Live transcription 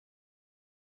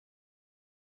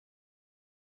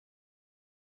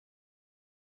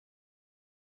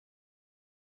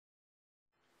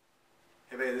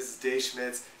everybody, this is Dave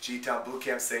Schmitz, G-Town Boot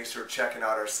Camp. Thanks for checking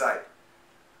out our site.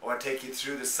 I want to take you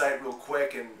through the site real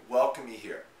quick and welcome you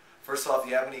here. First of all, if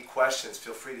you have any questions,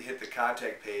 feel free to hit the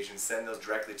contact page and send those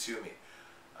directly to me.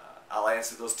 I'll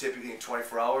answer those typically in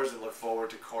 24 hours and look forward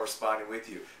to corresponding with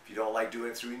you. If you don't like doing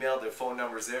it through email, the phone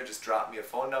number is there. Just drop me a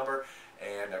phone number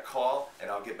and a call, and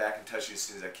I'll get back in touch with you as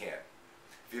soon as I can.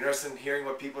 If you're interested in hearing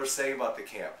what people are saying about the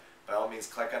camp, by all means,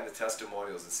 click on the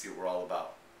testimonials and see what we're all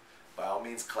about. By all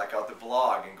means, click out the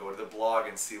blog and go to the blog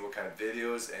and see what kind of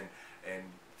videos and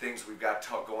things we've got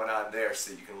going on there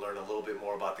so you can learn a little bit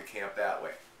more about the camp that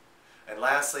way. And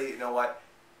lastly, you know what?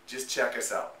 Just check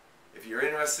us out. If you're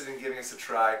interested in giving us a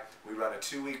try, we run a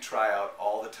 2-week tryout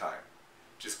all the time.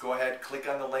 Just go ahead, click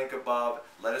on the link above,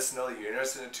 let us know that you're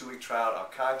interested in a 2-week tryout.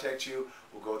 I'll contact you.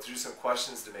 We'll go through some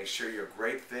questions to make sure you're a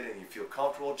great fit and you feel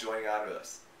comfortable joining on with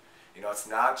us. You know, it's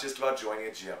not just about joining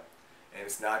a gym, and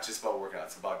it's not just about working out.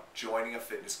 It's about joining a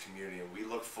fitness community, and we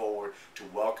look forward to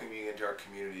welcoming you into our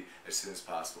community as soon as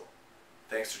possible.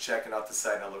 Thanks for checking out the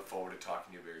site, and I look forward to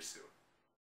talking to you very soon.